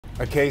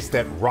A case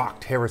that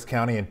rocked Harris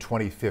County in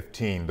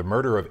 2015. The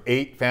murder of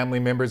 8 family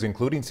members,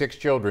 including 6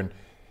 children,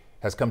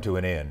 has come to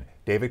an end.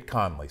 David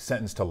Conley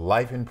sentenced to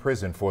life in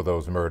prison for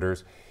those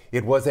murders.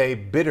 It was a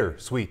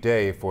bittersweet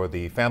day for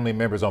the family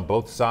members on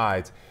both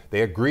sides.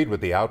 They agreed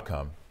with the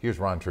outcome. Here's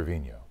Ron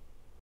Trevino.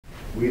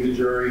 We, the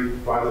jury,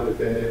 find the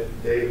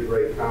defendant, David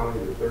Ray Conley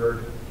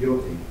III,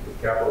 guilty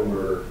of capital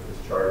murder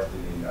as charged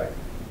in the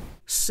indictment.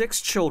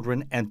 6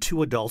 children and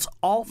 2 adults,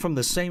 all from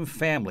the same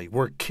family,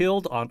 were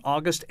killed on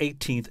August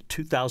 18,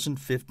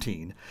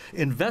 2015.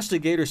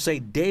 Investigators say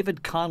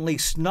David Conley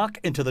snuck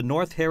into the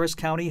North Harris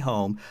County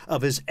home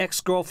of his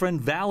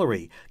ex-girlfriend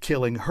Valerie,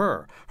 killing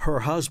her, her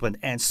husband,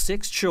 and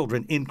 6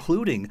 children,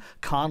 including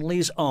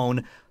Conley's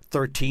own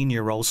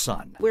 13-year-old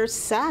son. We're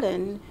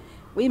saddened.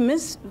 We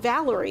miss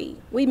Valerie.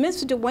 We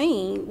miss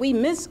Dwayne. We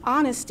miss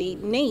Honesty,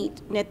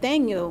 Nate,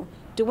 Nathaniel,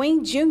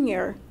 Dwayne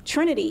Jr.,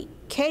 Trinity,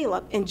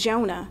 Caleb, and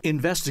Jonah.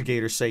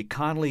 Investigators say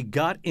Conley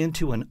got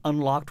into an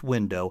unlocked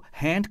window,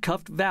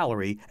 handcuffed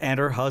Valerie and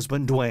her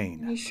husband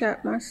Dwayne. He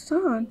shot my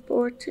son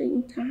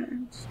 14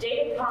 times.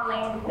 David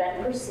Conley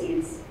then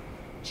proceeds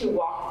to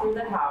walk through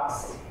the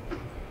house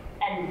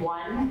and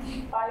one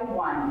by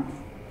one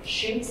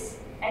shoots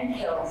and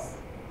kills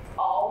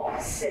all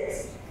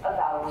 6 of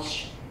Valerie's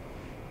children.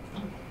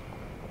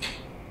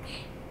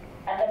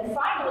 And then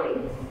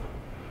finally,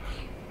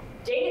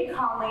 David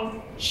Conley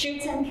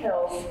shoots and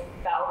kills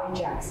Valerie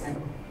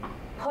Jackson,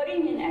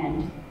 putting an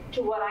end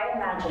to what I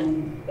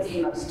imagine was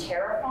the most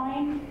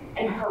terrifying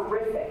and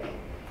horrific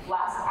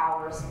last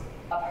hours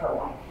of her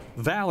life.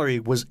 Valerie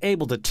was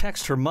able to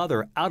text her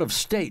mother out of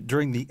state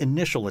during the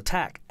initial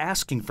attack,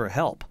 asking for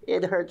help.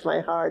 It hurts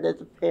my heart as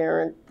a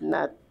parent,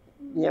 not,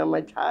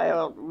 my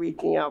child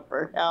reaching out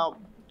for help.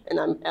 And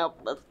I'm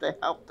helpless to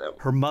help them.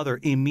 Her mother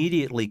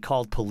immediately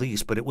called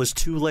police, but it was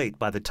too late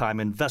by the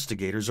time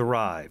investigators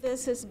arrived.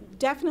 This has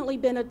definitely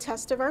been a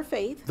test of our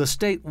faith. The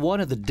state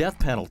wanted the death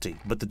penalty,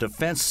 but the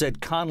defense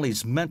said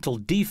Conley's mental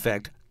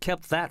defect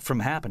kept that from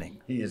happening.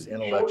 He is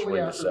intellectually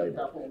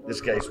disabled.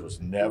 This case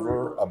was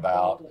never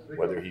about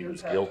whether he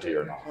was guilty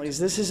or not.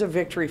 This is a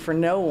victory for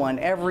no one.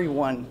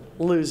 Everyone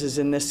loses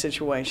in this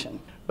situation.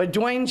 But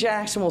Dwayne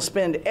Jackson will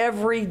spend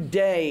every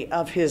day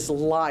of his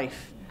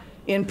life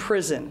in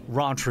prison.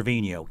 Ron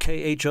Trevino,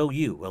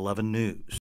 KHOU 11 News.